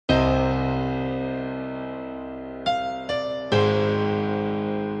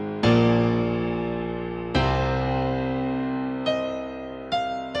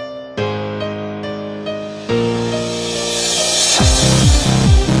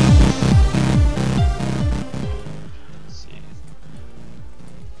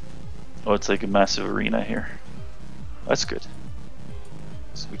it's like a massive arena here. That's good.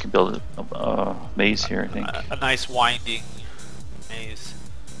 So we can build a maze here, I think. A nice winding maze.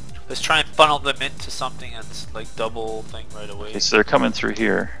 Let's try and funnel them into something that's like double thing right away. Okay, so they're coming through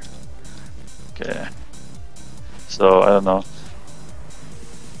here. Okay. So I don't know.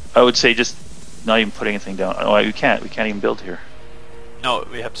 I would say just not even put anything down. Oh, we can't. We can't even build here. No,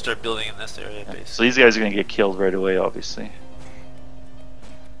 we have to start building in this area, basically. So these guys are gonna get killed right away, obviously.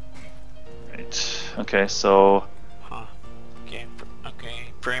 Right. Okay. So. Huh. Okay.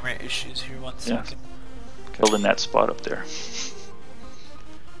 Frame rate issues here. 1 second. Okay. Build in that spot up there.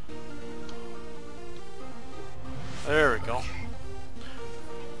 There we go.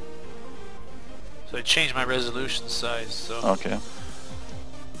 So I changed my resolution size. So. Okay.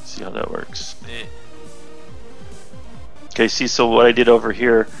 See how that works. Yeah. Okay, see, so what I did over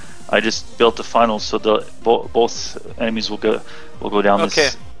here, I just built the funnel so the both enemies will go down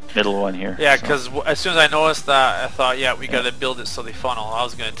this middle one here. Yeah, because as soon as I noticed that, I thought, yeah, we got to build it so they funnel. I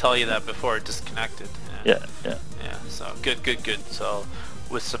was going to tell you that before it disconnected. Yeah. So good. So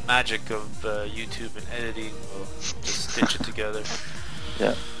with some magic of YouTube and editing, we'll just stitch it together.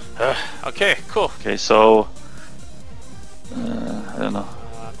 Yeah. Okay, cool. Okay, so I don't know.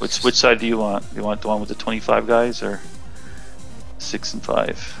 Which side do you want? Do you want the one with the 25 guys or 6 and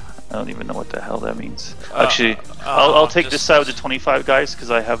 5? I don't even know what the hell that means. Actually, I'll take this side with the 25 guys because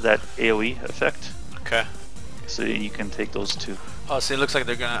I have that AoE effect. Okay. So you can take those two. Oh, see, it looks like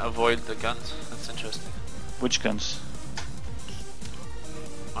they're gonna avoid the guns. That's interesting. Which guns?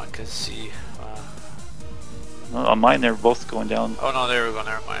 I can see. No, on mine, they're both going down. Oh no, there we go.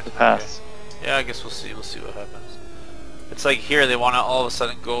 Never mind. The path. Okay. Yeah, I guess we'll see. We'll see what happens. It's like here they want to all of a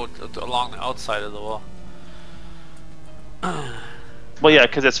sudden go along the outside of the wall. Well, yeah,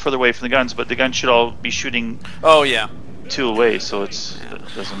 because that's further away from the guns, but the guns should all be shooting. Oh yeah. 2 away, so it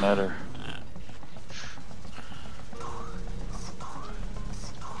doesn't matter.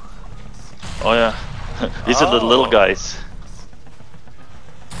 Oh yeah, these are the little guys.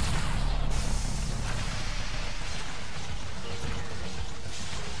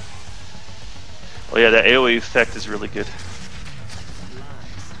 Oh yeah, that AoE effect is really good.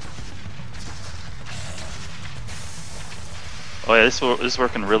 Oh yeah, this is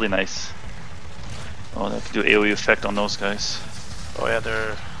working really nice. Oh, I can do AoE effect on those guys. Oh yeah,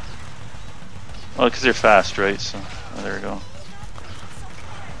 they're... Oh, because they're fast, right? So, there we go.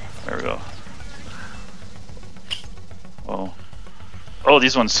 There we go. Oh. Oh,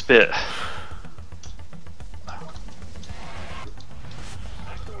 these ones spit.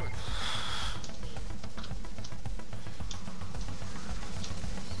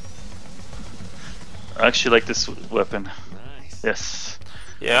 I actually like this weapon. Nice. Yes.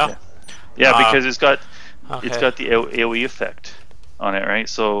 Yeah. Yeah, because it's got okay. the AoE effect on it, right?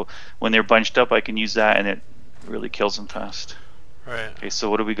 So when they're bunched up, I can use that, and it really kills them fast. Right. Okay, so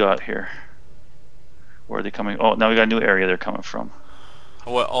what do we got here? Where are they coming? Oh, now we got a new area they're coming from.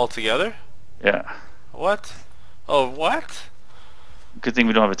 What, all together? Yeah. What? Oh, what? Good thing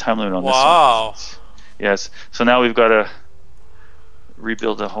we don't have a time limit on wow. this one. Yes. So now we've got to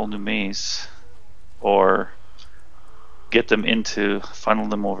rebuild a whole new maze, or get them into, funnel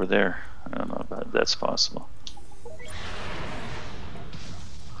them over there. I don't know if that's possible.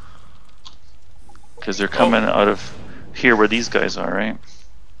 Because they're coming out of here where these guys are, right?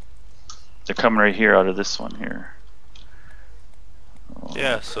 They're coming right here out of this one here. Oh,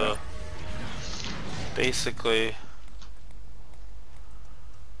 yeah, so basically...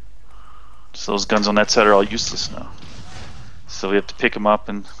 So those guns on that side are all useless now. So we have to pick them up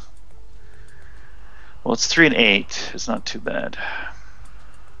and... Well, it's 3 and 8. It's not too bad.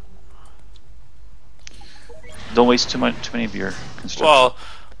 Don't waste too many of your construction. Well,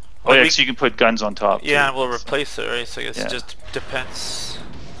 oh yeah, so you can put guns on top. Yeah, too, and we'll replace it, right? So I guess it just depends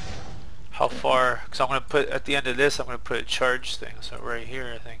how far. Because I'm going to put, at the end of this, I'm going to put a charge thing. So right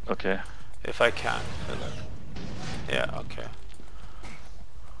here, I think. Okay. If I can. Yeah, okay.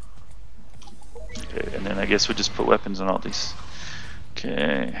 Okay, and then I guess we'll just put weapons on all these.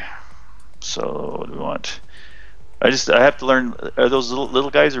 Okay. So what do we want? I have to learn. Are those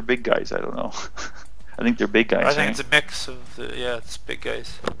little guys or big guys? I don't know. I think they're big guys. I think it's a mix of the, yeah, it's big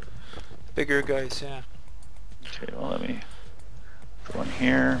guys, bigger guys, yeah. Okay, well let me put one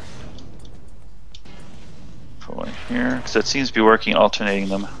here. Put one here, because that seems to be working, alternating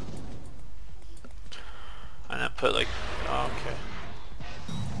them. And then put like, oh, okay.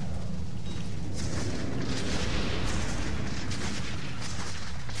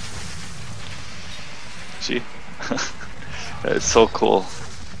 See? It's so cool.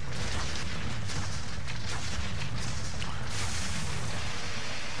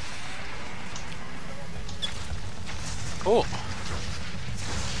 Oh.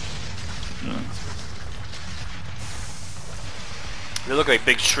 They look like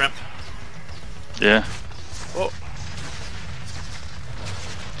big shrimp. Yeah. Oh.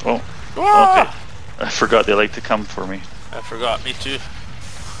 Oh. Ah! Okay. I forgot they like to come for me. I forgot. Me too.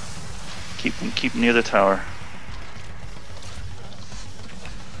 Keep near the tower.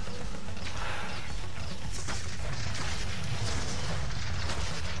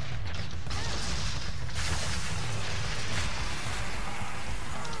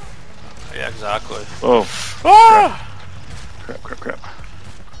 Yeah, exactly. Oh. Ah! Crap.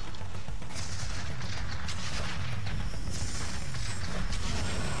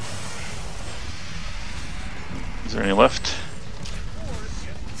 Is there any left?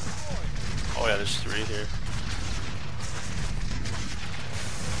 Oh yeah, there's 3 here.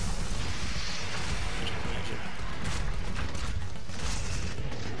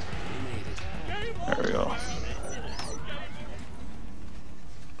 There we go.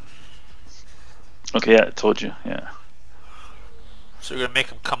 Okay, yeah, I told you, yeah. So you're gonna make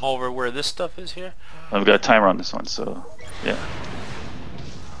them come over where this stuff is here? I've got a timer on this one, so yeah.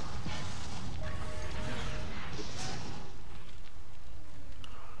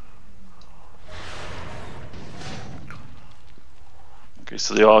 Okay,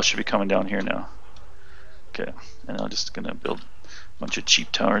 so they all should be coming down here now. Okay, and I'm just gonna build a bunch of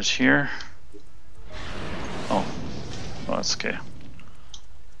cheap towers here. Oh, that's okay.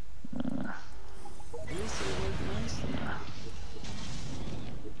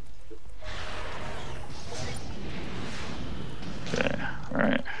 Okay,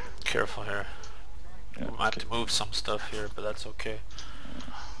 alright. Careful here. Yeah, We might have to move some stuff here, but that's okay.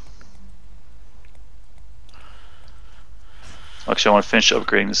 Actually, I want to finish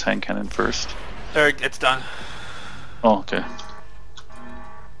upgrading this hand cannon first. There, it's done. Oh, okay.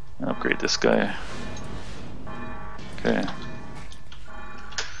 Upgrade this guy. Okay.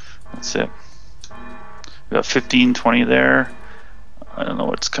 That's it. We got 15, 20 there. I don't know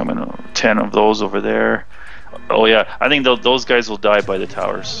what's coming. 10 of those over there. Oh yeah, I think those guys will die by the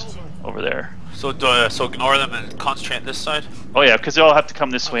towers over there. So so ignore them and concentrate on this side? Oh yeah, because they all have to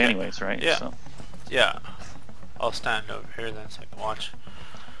come this way anyways, right? Yeah. So. Yeah. I'll stand over here then so I can watch.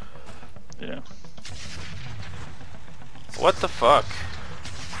 Yeah. What the fuck?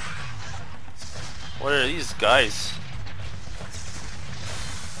 What are these guys?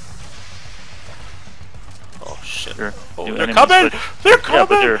 Oh shit. Oh, they're coming! They're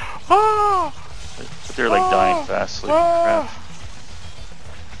coming! Yeah, but they're like dying fast. Like crap.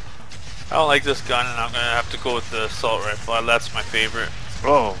 I don't like this gun and I'm gonna have to go with the assault rifle. That's my favorite.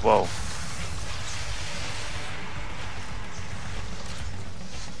 Oh, whoa.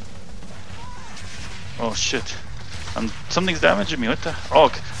 Oh shit. Something's damaging me. What the?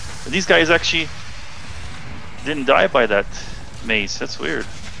 Oh, these guys actually didn't die by that mace. That's weird.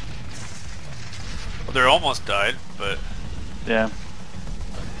 Well, they're almost died, but... Yeah.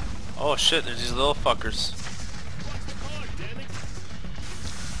 Oh shit, there's these little fuckers.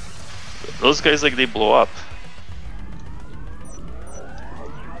 Those guys, like, they blow up.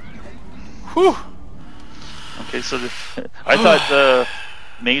 Whew! Okay, so I thought the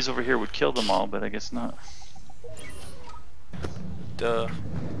maze over here would kill them all, but I guess not. Duh.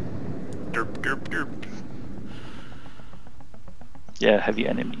 Derp, derp, derp. Yeah, heavy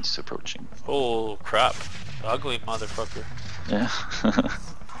enemies approaching. Oh crap. Ugly motherfucker. Yeah.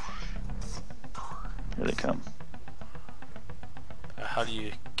 Here they come. How do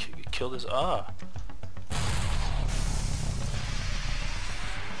you kill this? Ah.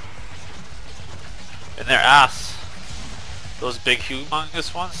 In their ass. Those big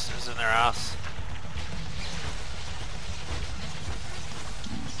humongous ones is in their ass.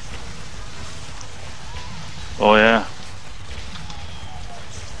 Oh yeah.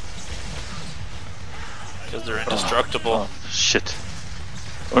 Because they're indestructible. Oh, shit.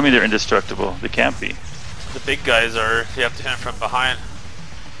 What do you mean they're indestructible? They can't be. The big guys are. You have to hit them from behind.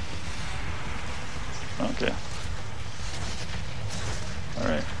 Okay.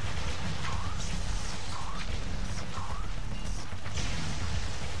 Alright.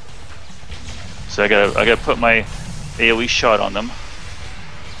 So I gotta put my AoE shot on them.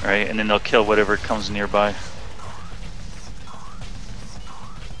 Alright, and then they'll kill whatever comes nearby.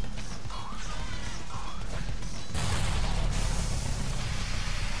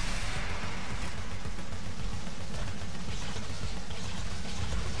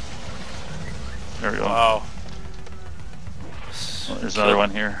 There we go. Wow. Oh, there's another one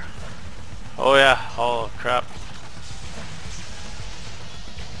here. Oh yeah. Oh crap.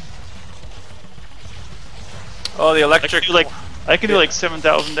 Oh, the electric. I can do like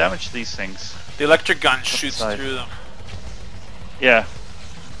 7,000 damage to these things. The electric gun shoots through them. Yeah.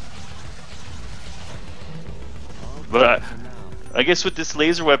 But I guess with this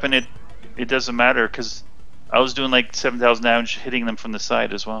laser weapon, it doesn't matter because I was doing like 7,000 damage hitting them from the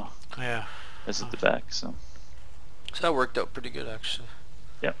side as well. Yeah. As at the back, so. So that worked out pretty good, actually.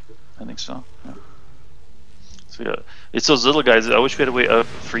 Yeah, I think so. Yeah. So yeah, it's those little guys. I wish we had a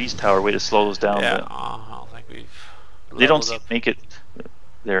freeze tower way to slow those down. Yeah, but I don't think we've. They don't make it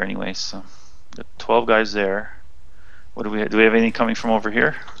there anyway. So, got 12 guys there. What do we have? Do we have anything coming from over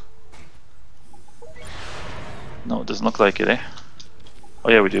here? No, it doesn't look like it, eh? Oh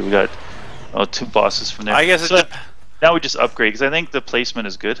yeah, we do. We got 2 bosses from there. I guess so now we just upgrade because I think the placement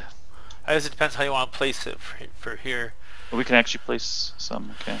is good. I guess it depends how you want to place it for here. We can actually place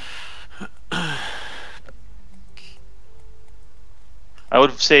some. Okay. I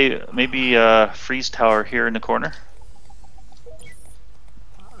would say maybe freeze tower here in the corner.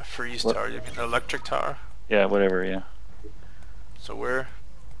 A freeze tower? You mean the electric tower? Yeah, whatever. Yeah. So we're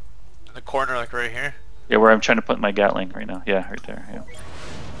in the corner, like right here. Yeah, where I'm trying to put my Gatling right now. Yeah, right there. Yeah.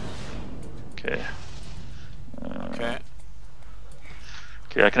 Okay. Okay.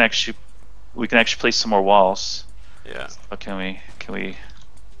 Okay, we can actually place some more walls. Yeah. How can we?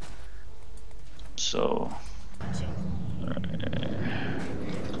 So.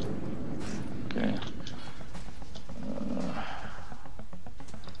 Okay.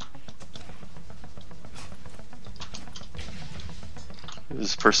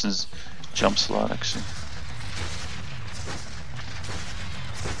 This person's jumps a lot, actually.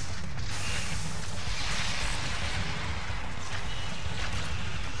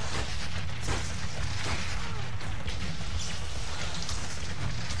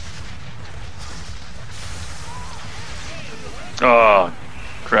 Oh,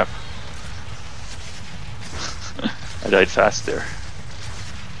 crap. I died fast there.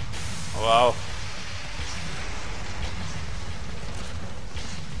 Wow.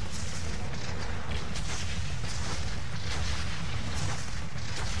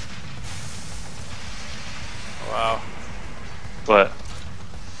 Wow. But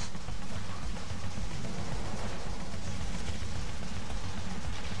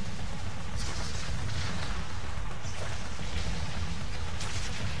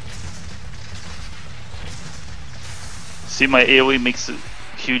see, my AoE makes a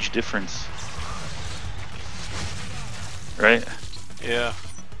huge difference, right? Yeah.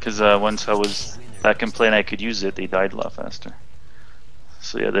 Because once I was back in play and I could use it, they died a lot faster.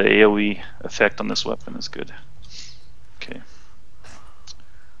 So yeah, the AoE effect on this weapon is good. Okay.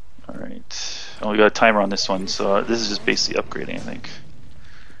 Alright. Oh, we got a timer on this one, so this is just basically upgrading, I think.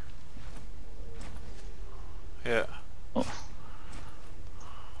 Yeah. Oh.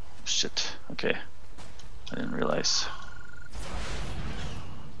 Shit. Okay. I didn't realize.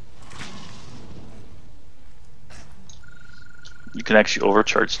 You can actually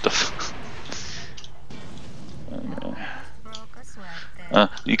overcharge stuff.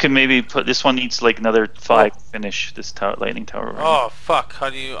 You can maybe put this one needs like another 5 to finish this lightning tower. Right? Oh fuck! How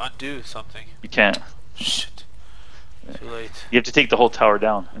do you undo something? You can't. Shit. Too late. You have to take the whole tower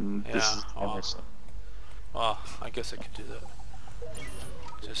down, and Yeah. this is Well, I guess I could do that.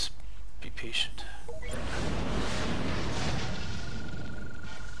 Just be patient.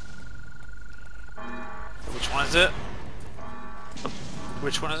 Which one is it?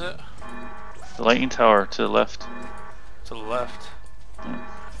 Which one is it? the lightning tower to the left. To the left. Yeah.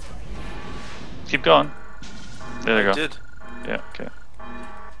 Keep going. There you go. I did. Yeah. Okay.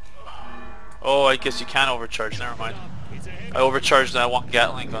 Oh, I guess you can overcharge. Never mind. I overcharged that one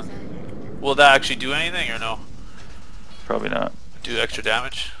Gatling gun. Will that actually do anything or no? Probably not. Do extra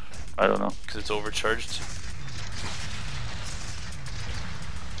damage? I don't know. Because it's overcharged.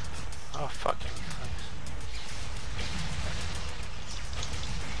 Oh fucking.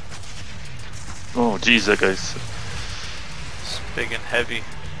 Oh jeez, that guy's. It's big and heavy.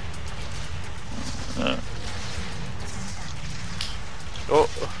 Oh.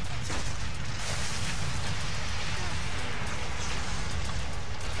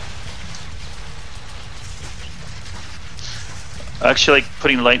 I actually like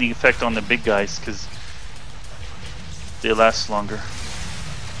putting the lightning effect on the big guys because they last longer.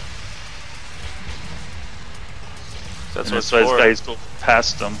 That's and what it's why for. these guys go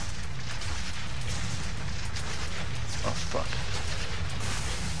past them. Oh fuck.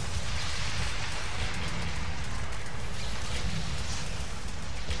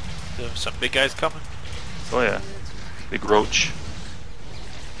 There's some big guys coming. Oh yeah. Big roach.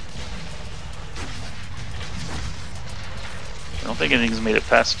 I don't think anything's made it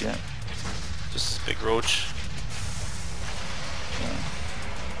past yet. Just a big roach. Yeah.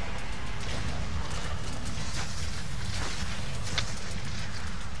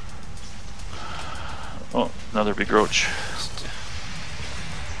 Oh, another big roach.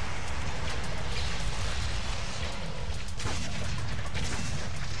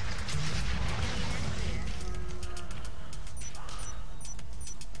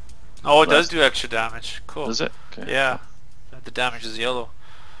 Oh, it does do extra damage. Cool. Does it? Okay. Yeah. The damage is yellow.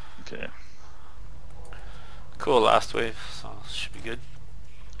 Okay. Cool, last wave. So should be good.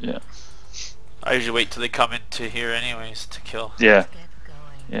 Yeah. I usually wait till they come into here anyways to kill. Yeah.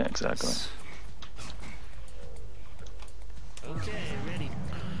 Yeah, exactly. Okay, ready.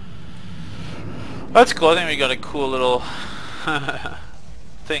 That's cool. I think we got a cool little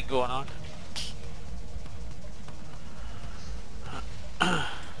thing going on.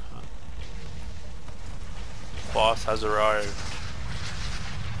 Boss has arrived.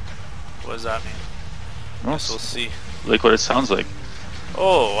 What does that mean? Oh, Guess we'll see. like what it sounds like.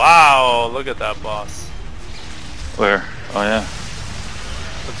 Oh wow! Look at that boss. Where? Oh yeah.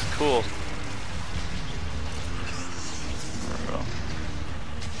 Looks cool.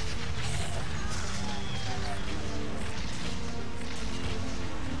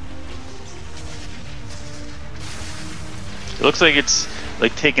 It looks like it's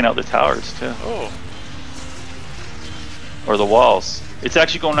like taking out the towers too. Oh. Or the walls. It's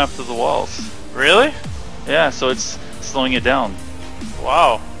actually going after the walls. Really? Yeah, so it's slowing it down.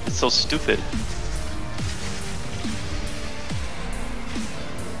 Wow. It's so stupid.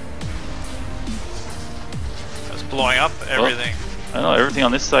 It's blowing up everything. Well, I know everything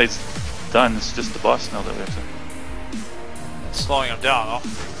on this side's done. It's just the boss now that we have to. It's slowing them down,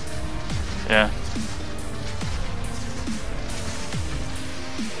 huh? Yeah.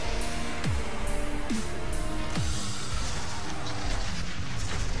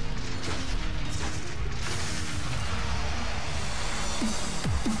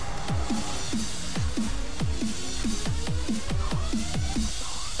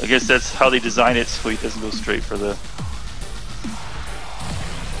 I guess that's how they design it, so he doesn't go straight for the...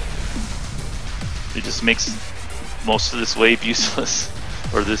 It just makes most of this wave useless,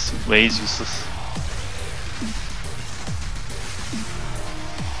 or this maze useless.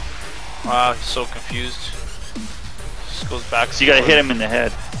 Wow, he's so confused. Just goes back. So you gotta hit him in the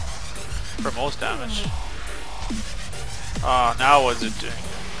head. For most damage. Oh, now what's it doing?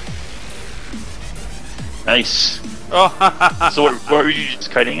 Nice. Oh, So what were you just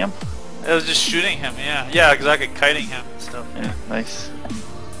kiting him? it was just shooting him, yeah. Yeah, exactly, kiting him and stuff. Yeah, nice.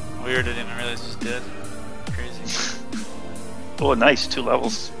 Weird, I didn't realize he's dead. Crazy. Oh, nice, 2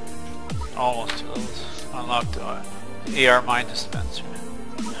 levels. Almost 2 levels. Unlocked AR mine dispenser.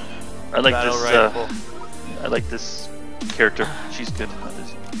 I like Battle this. rifle. I like this character. She's good.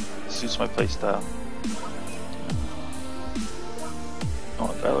 This suits my playstyle. I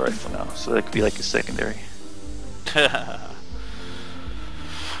want a battle rifle now, so that could be like a secondary.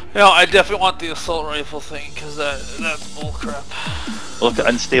 Yeah, I definitely want the assault rifle thing because that's bullcrap. Look,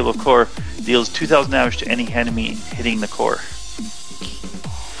 unstable core deals 2,000 damage to any enemy hitting the core.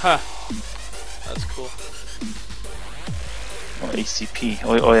 Huh. That's cool. Oh, ACP.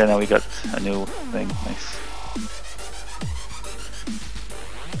 Oh yeah, now we got a new thing. Nice.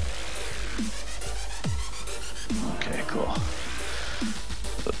 Okay, cool.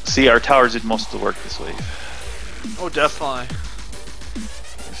 See, our towers did most of the work this wave. Oh, definitely.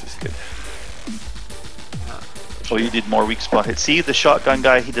 This is good. Oh, you did more weak spot hits. See, the shotgun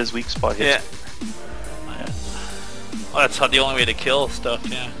guy, he does weak spot hits. Yeah. Well, that's how the only way to kill stuff,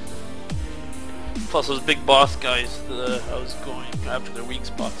 yeah. Plus those big boss guys, I was going after their weak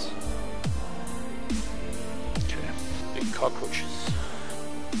spots. Okay. Big cockroaches.